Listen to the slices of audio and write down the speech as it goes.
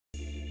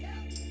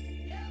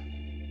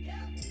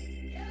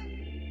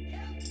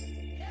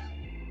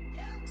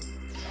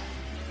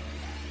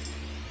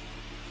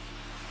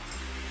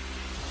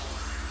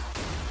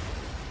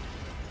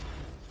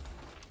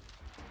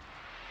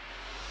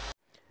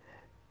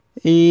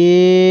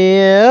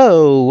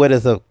Yo, what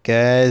is up,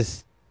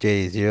 guys?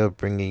 TheJDzero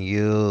bringing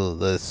you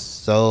the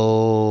Soul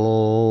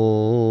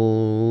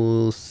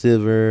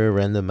Silver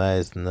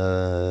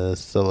Randomized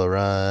solo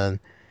run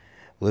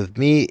with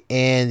me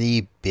and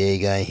the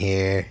big gun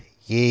here.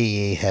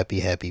 Yay,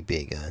 happy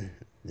big gun.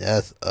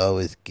 That's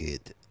always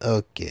good.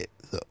 Okay,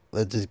 so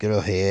let's just go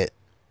ahead,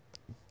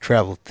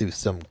 travel through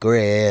some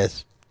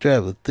grass,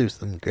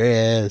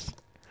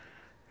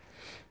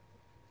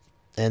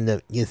 end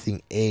up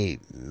using a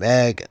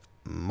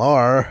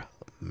Magmara.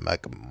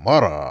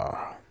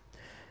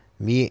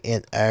 Me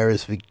and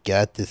Iris, we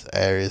got this,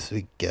 Iris.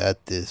 We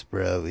got this,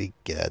 bro. We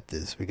got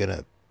this. We're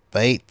gonna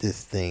bite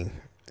this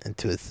thing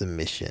into a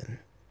submission.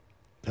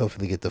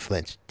 Hopefully get the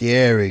flinch.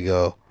 There we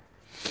go.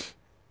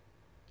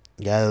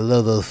 Gotta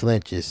love those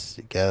flinches.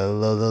 Gotta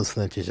love those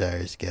flinches,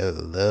 Iris. Gotta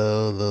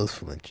love those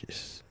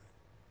flinches.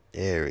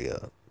 There we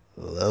go.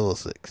 Level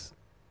 6.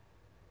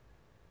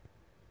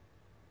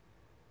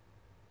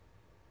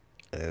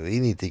 We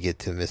need to get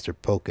to Mr.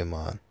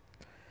 Pokemon.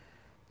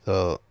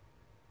 So,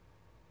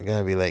 we're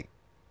gonna be like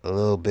a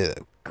little bit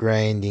of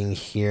grinding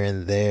here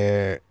and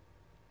there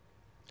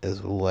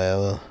as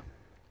well.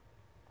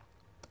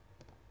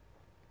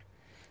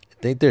 I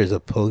think there's a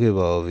Pokeball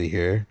over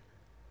here.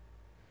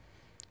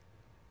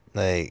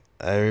 Like,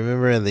 I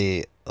remember in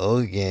the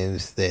old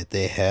games that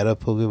they had a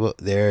Pokeball.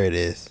 There it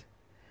is.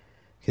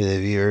 Because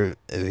if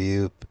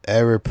you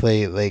ever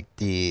played like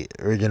the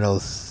original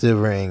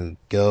Silver and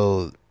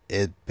Gold,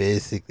 it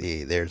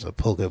basically there's a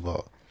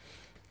Pokeball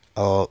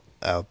all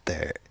out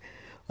there.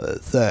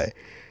 Sorry,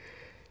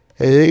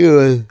 I think it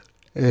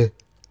was.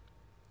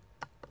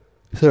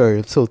 Sorry,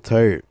 I'm so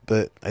tired,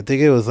 but I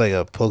think it was like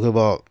a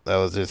Pokeball that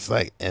was just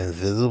like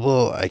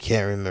invisible. I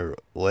can't remember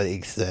what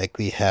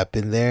exactly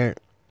happened there,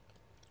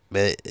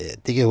 but I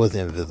think it was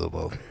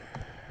invisible.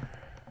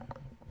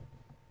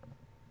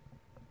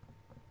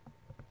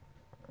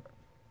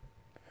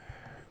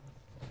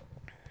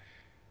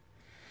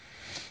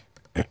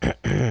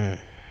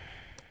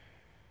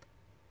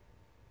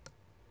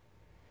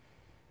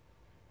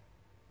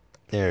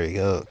 There we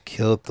go.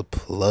 Killed the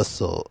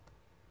Plusle.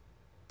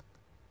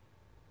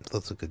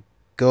 Plusle could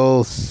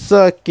go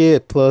suck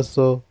it,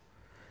 Plusle.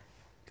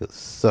 Go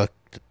suck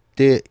the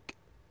dick.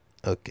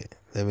 Okay,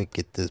 let me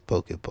get this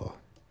Pokeball.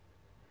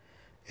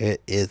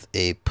 It is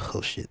a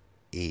potion.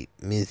 A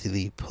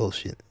measly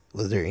potion.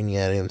 Was there any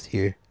items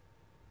here?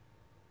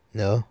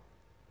 No?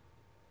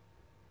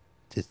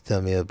 Just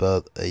tell me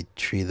about a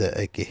tree that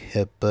I can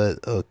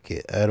headbutt.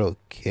 Okay, I don't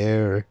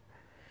care.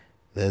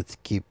 Let's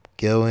keep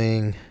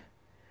going.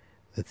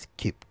 Let's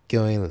keep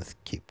going. Let's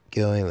keep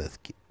going. Let's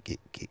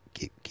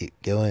keep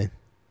going.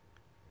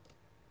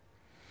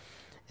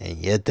 And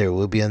yet there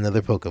will be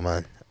another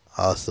Pokemon.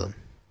 Awesome.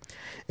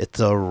 It's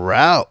a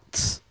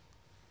route.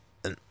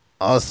 An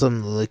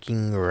awesome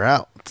looking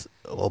route.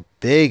 Well,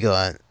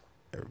 Bagon's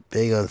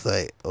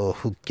like, oh,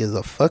 who gives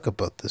a fuck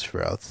about this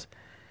route?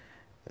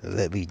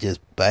 Let me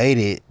just bite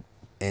it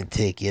and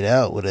take it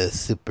out with a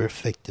super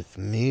effective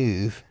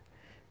move.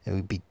 And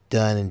we'd be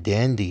done and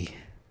dandy.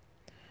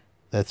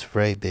 That's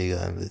right,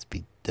 Bagon. Let's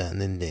be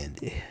done and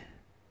dandy.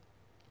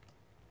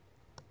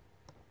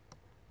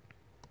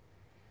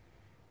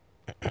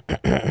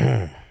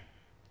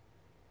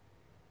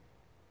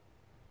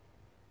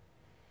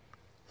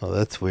 Oh,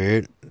 that's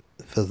weird.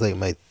 It feels like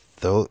my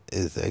throat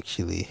is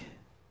actually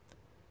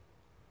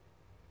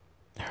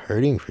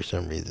hurting for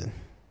some reason.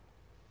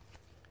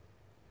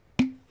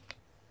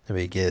 Let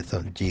me get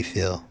some G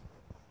Feel.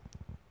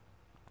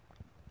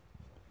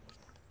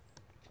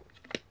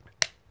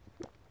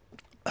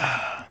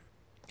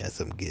 Got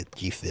some good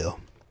G Feel.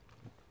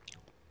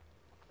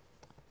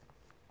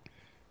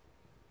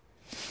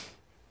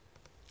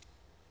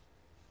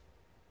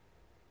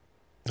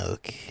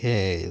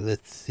 Okay,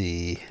 let's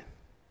see.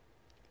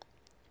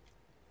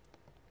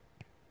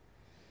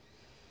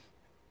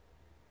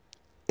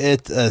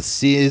 It's a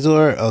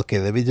Caesar. Okay,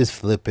 let me just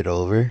flip it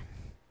over.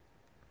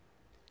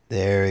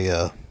 There we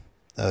go.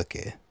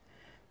 Okay.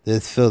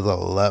 This feels a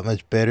lot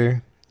much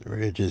better.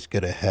 We're just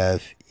going to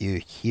have you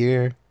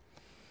here.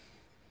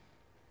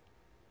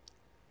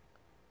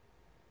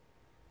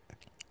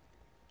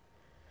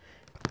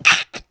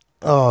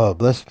 Oh,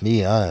 bless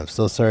me. I am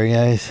so sorry,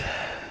 guys.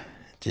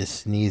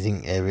 Just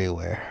sneezing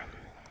everywhere.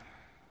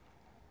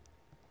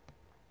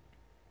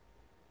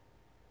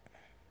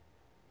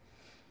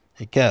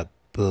 I got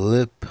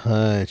bullet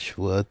punch.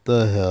 What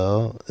the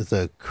hell? It's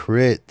a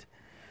crit.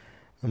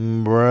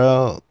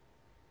 Bro.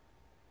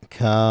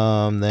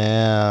 Calm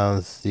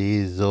down,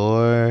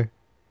 Caesar.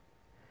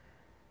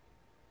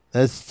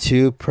 That's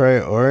 2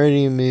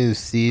 priority moves,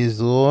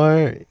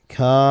 Caesar.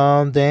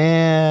 Calm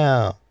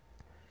down.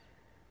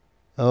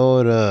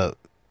 Hold up.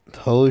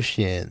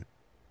 Potion.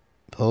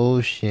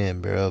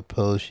 Potion, bro.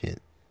 Potion.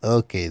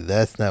 Okay,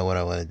 that's not what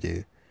I want to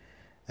do.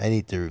 I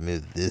need to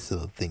remove this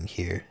little thing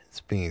here.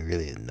 It's being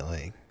really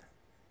annoying.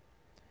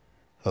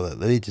 Hold on,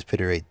 let me just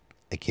put it right.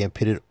 I can't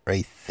put it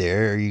right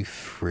there. Are you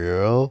for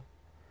real?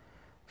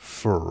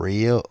 For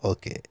real?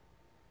 Okay.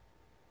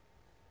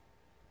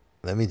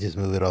 Let me just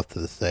move it off to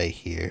the side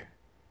here.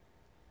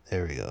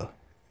 There we go.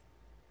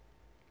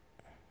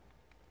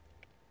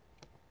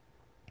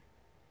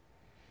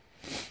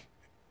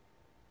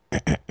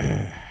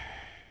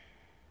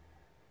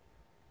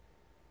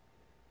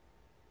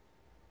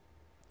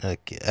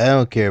 Okay, I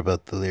don't care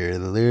about the lure.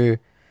 The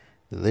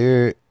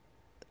lure.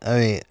 I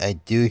mean, I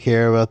do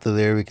care about the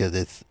lure because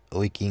it's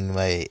weakening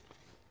my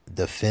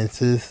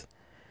defenses,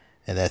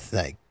 and that's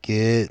not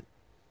good.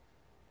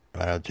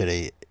 I'm trying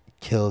to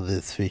kill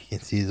this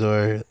freaking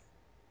Caesar,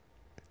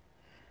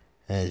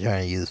 and I'm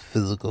trying to use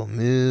physical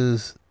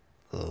moves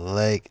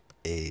like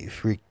a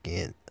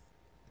freaking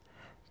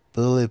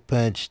bullet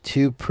punch.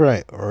 2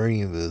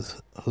 priority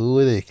moves. Who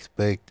would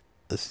expect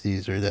a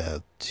Caesar to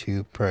have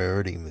 2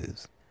 priority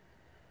moves?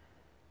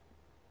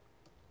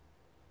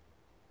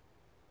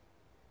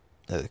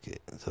 Okay,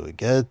 so we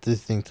got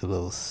this thing to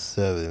level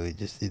 7. We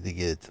just need to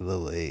get it to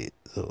level 8.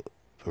 So,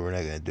 but we're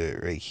not gonna do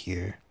it right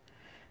here.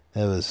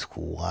 That was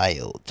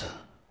wild.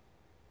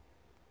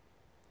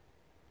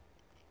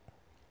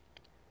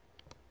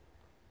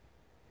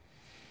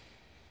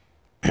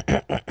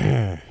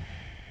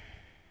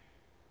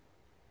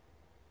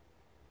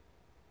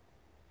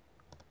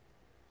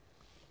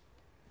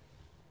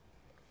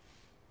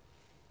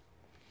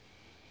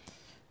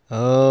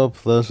 Oh,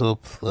 Plusle,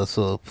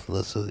 Plusle,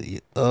 Plusle.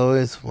 You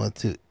always want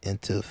to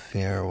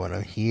interfere when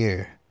I'm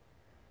here.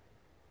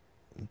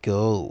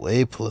 Go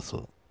away,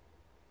 Plusle.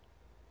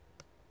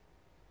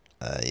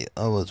 You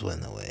almost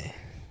went away.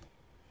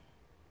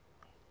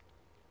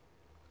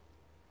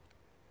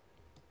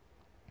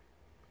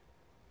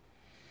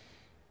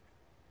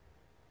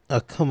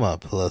 Oh, come on,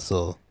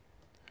 Plusle.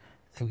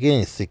 I'm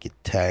getting sick and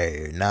tired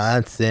of your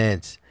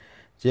nonsense.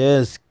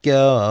 Just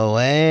go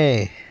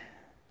away.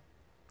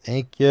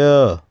 Thank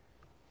you.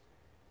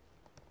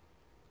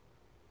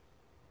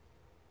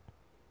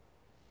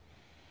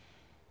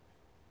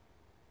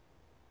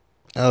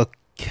 Oh,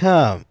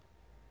 come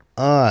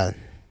on.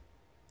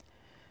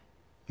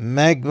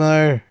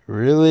 Magmar,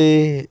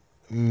 really?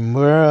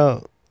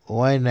 Bro,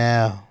 why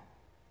now?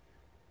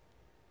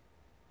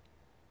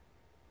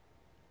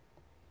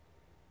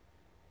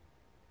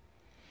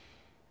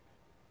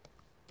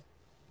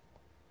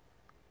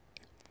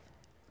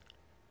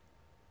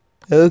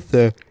 That's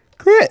a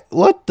crit.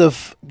 What the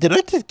did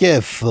I just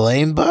get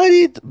flame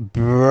bodied?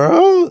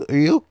 Bro, are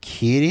you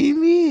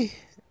kidding me?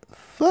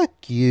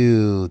 Fuck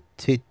you,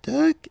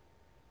 TikTok.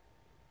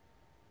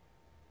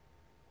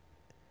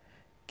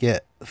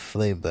 Get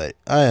flame body.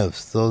 I am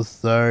so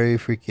sorry,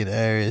 freaking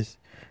Iris,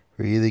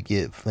 for you to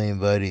get flame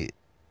body.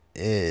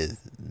 It is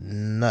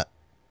not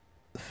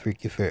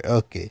freaking fair.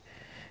 Okay,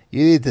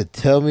 you need to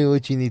tell me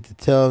what you need to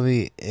tell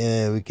me,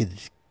 and we can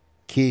just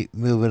keep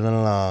moving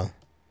along.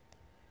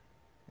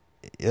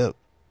 Yep.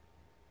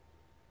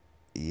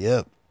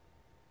 Yep.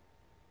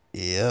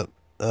 Yep.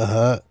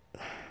 Uh-huh.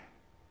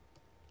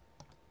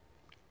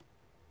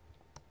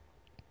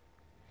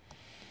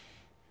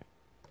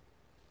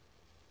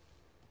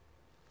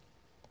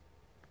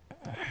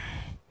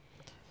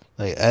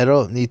 Like, I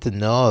don't need to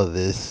know all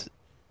this.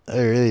 I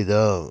really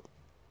don't.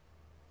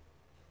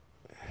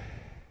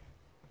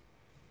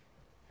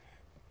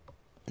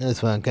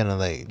 That's why I'm kind of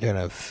like trying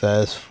to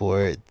fast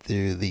forward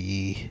through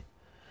the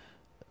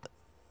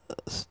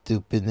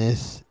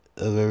stupidness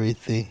of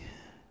everything.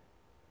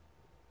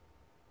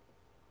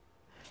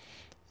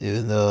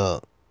 Even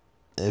though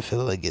I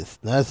feel like it's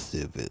not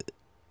stupid,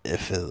 I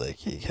feel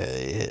like it kind of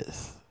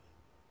is.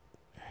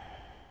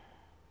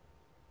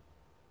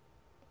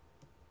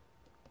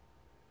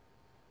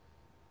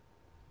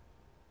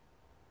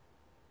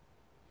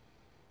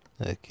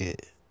 Okay.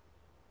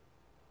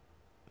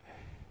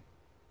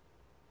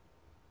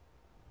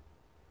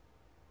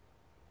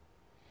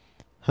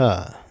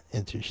 Huh.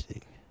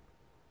 Interesting.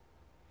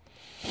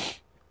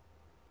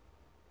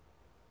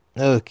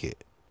 Okay.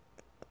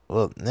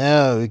 Well,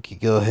 now we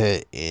could go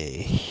ahead and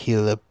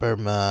heal up our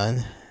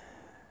mind.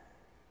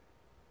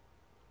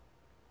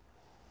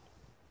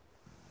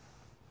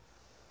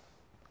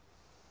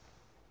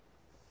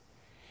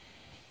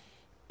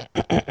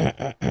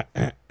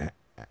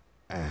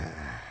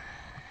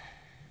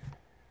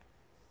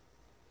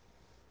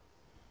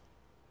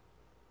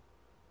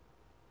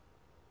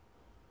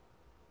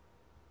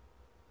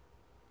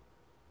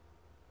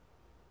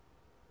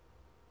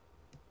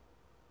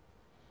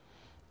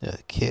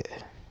 Okay.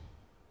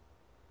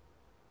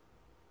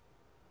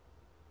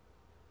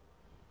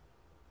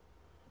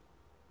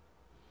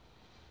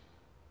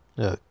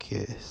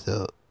 Okay,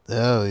 so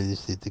now we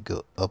just need to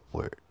go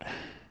upward.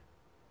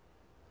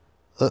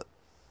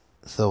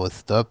 So what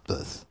stopped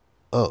us?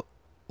 Oh,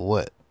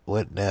 what?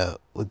 What now?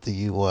 What do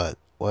you want?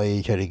 Why are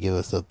you trying to give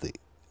us something?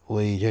 What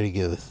are you trying to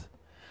give us?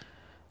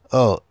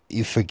 Oh,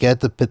 you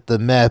forgot to put the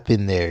map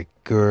in there.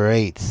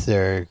 Great,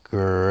 sir.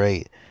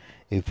 Great.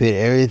 You put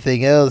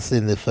everything else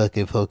in the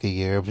fucking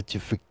Pokégear, but you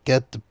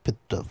forgot to put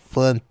the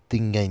fun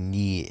thing I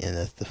need, and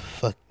that's the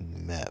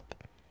fucking map.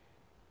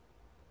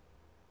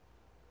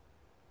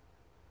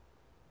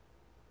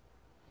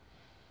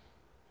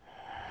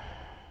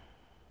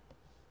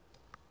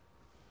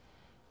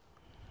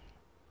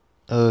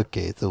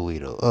 Okay, it's a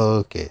Weedle.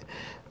 Okay.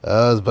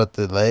 I was about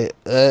to like,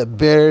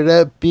 better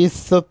that be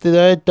something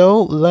I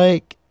don't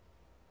like.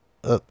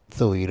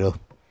 It's a Weedle.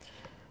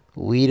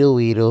 Weedle,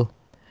 Weedle.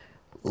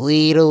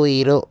 Weedle,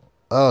 Weedle.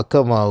 Oh,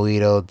 come on,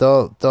 Weedle.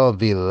 Don't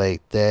be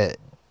like that.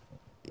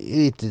 You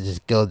need to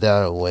just go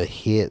down in one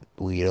hit,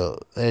 Weedle.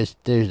 There's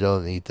no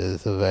need to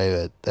survive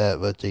at that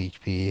much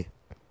HP.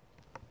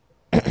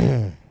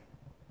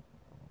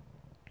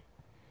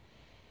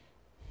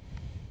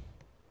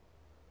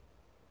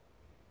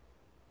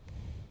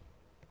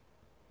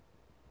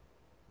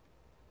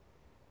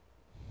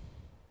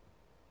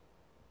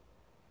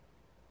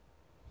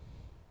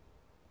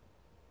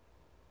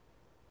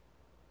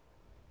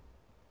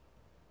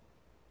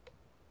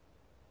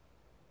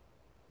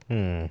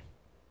 Hmm.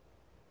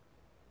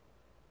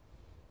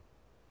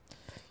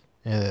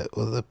 Yeah, that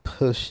was a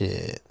push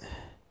it.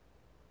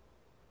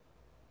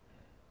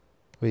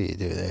 What are you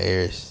doing,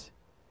 Harris?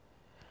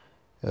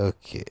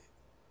 Okay.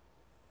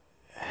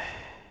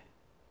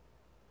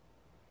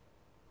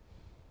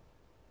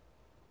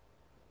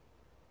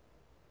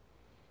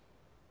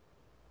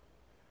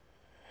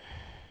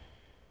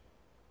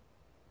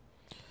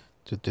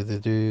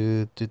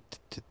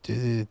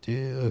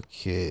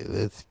 Okay,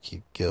 let's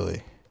keep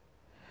going.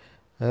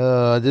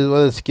 Oh, I just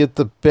want to skip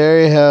the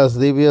berry house.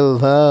 Leave me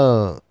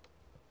alone.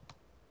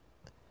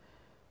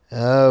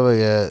 Oh my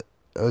god.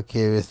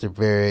 Okay, Mr.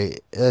 Berry.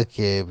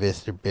 Okay,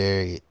 Mr.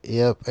 Berry.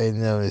 Yep, I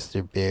know,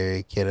 Mr.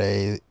 Berry. Can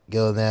I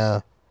go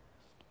now?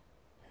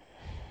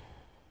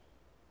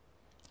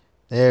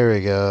 There we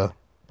go.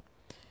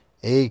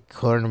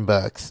 Acorn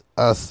bucks.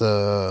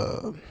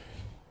 Awesome.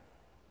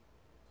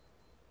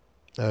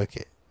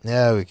 Okay,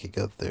 now we can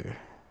go through.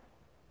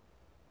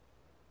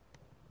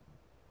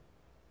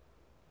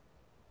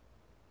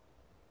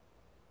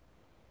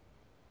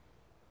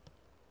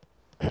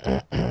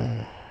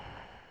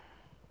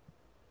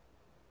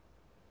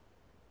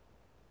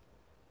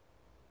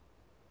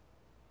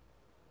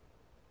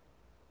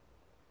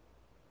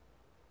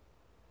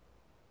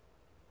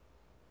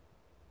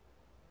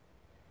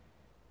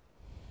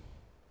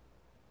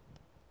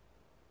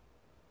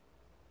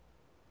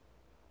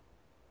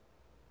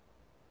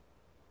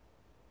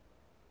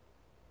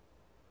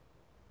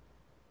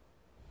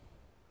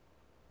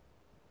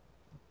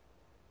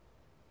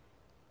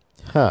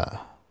 Huh.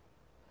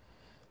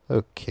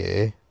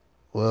 Okay.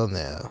 Well,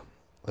 now,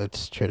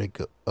 let's try to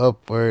go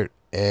upward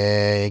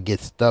and get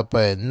stopped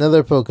by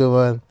another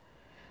Pokemon.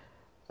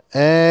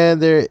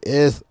 And there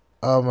is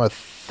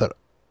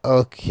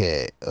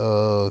Okay,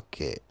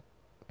 okay.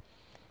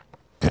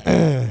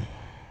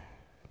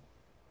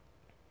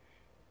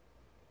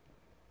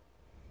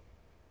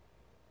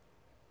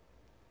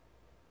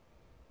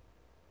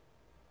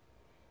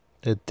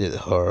 That did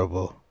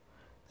horrible.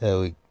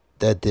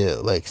 That did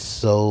like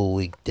so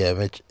weak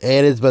damage.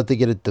 And it's about to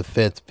get a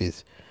defense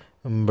piece.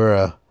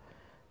 Bruh.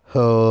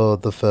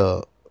 Hold the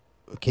fell.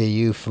 Can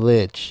you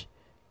flinch?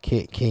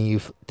 Can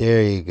you?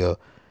 There you go.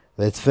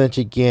 Let's flinch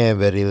again,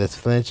 buddy. Let's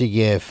flinch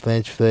again.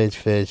 Flinch, flinch,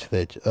 flinch,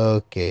 flinch.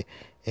 Okay.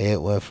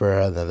 It went for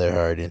another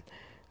harden.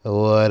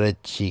 What a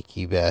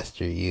cheeky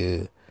bastard,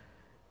 you.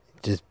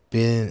 Just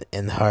been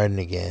and harden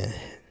again.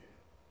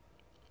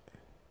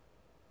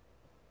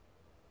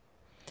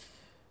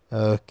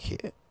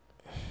 Okay.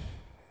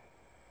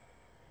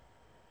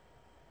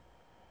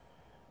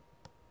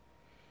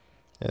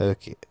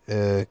 Okay.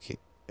 Okay.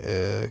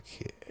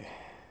 Okay.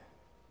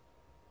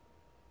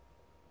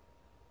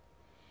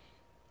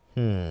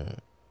 Hmm.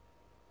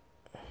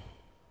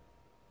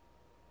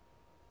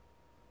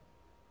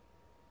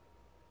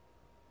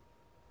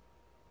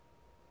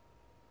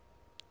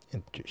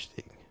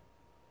 Interesting.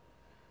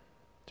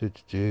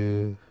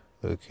 Do.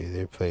 Okay,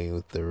 they're playing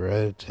with the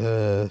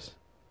Rattata.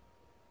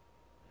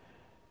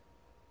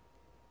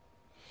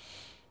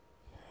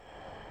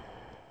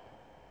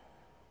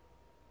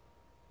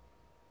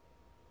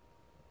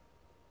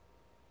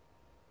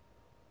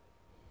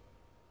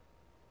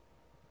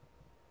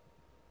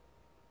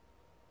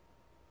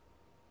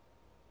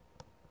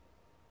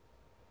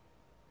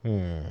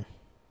 Hmm.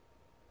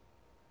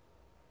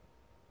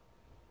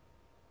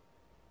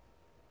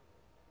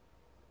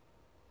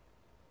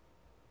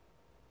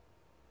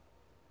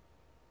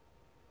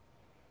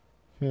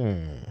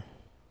 Hmm.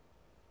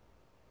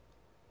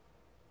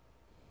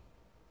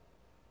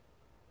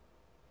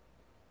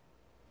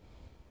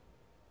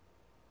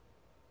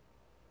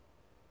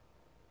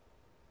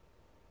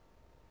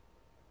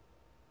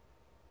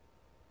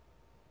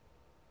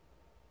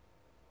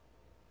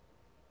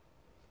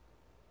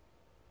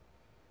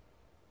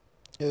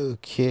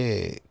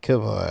 Okay,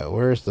 come on.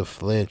 Where's the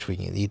flinch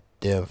when you need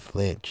damn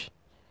flinch?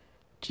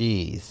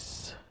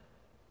 Jeez.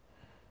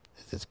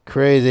 This is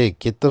crazy.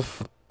 Get the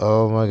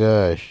oh my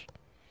gosh.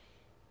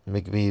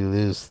 Make me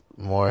lose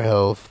more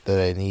health than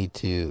I need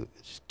to.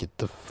 Just get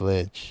the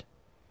flinch.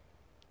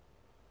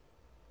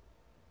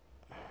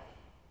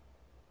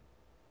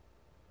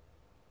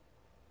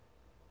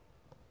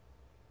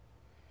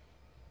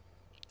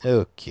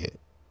 Okay.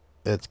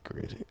 That's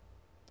crazy.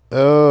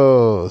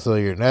 Oh, so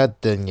you're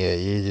not done yet.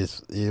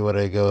 You want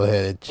to go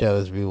ahead and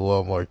challenge me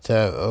one more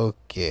time.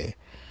 Okay.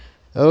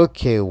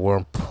 Okay,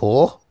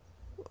 Wormpool.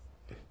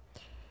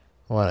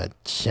 Want to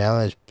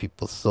challenge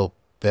people so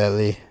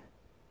badly.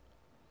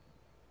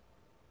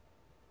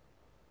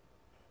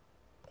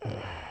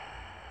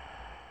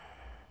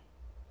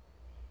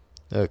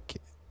 Okay.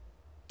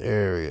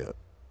 There we go.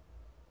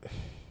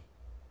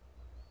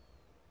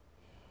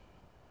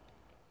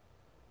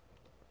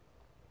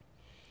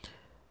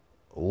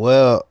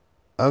 Well,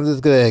 I'm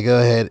just gonna go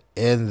ahead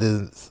and end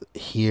this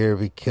here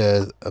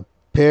because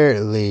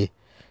apparently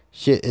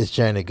shit is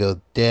trying to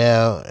go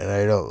down and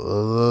I don't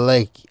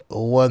like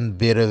one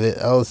bit of it.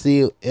 I'll see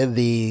you in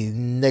the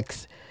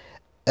next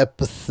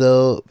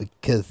episode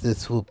because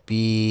this will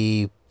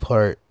be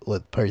part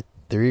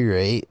 3,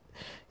 right?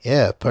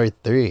 Yeah, part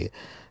 3.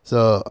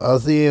 So I'll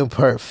see you in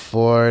part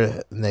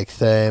 4 next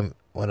time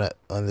when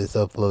this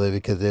uploaded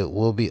because it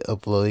will be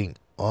uploading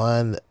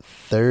on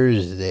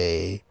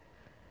Thursday.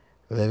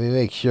 Let me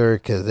make sure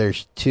because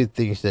there's 2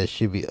 things that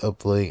should be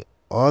uploading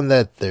on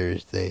that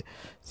Thursday.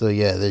 So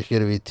yeah, there's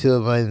gonna be 2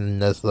 of my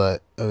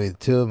Nuzlocke,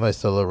 2 of my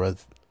solo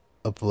runs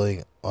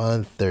uploading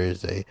on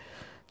Thursday.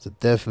 So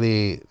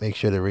definitely make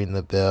sure to ring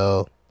the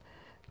bell,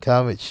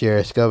 comment,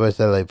 share, subscribe by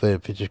satellite, put in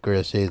picture,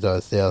 square shades on.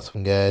 Stay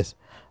awesome, guys.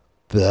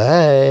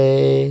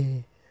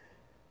 Bye.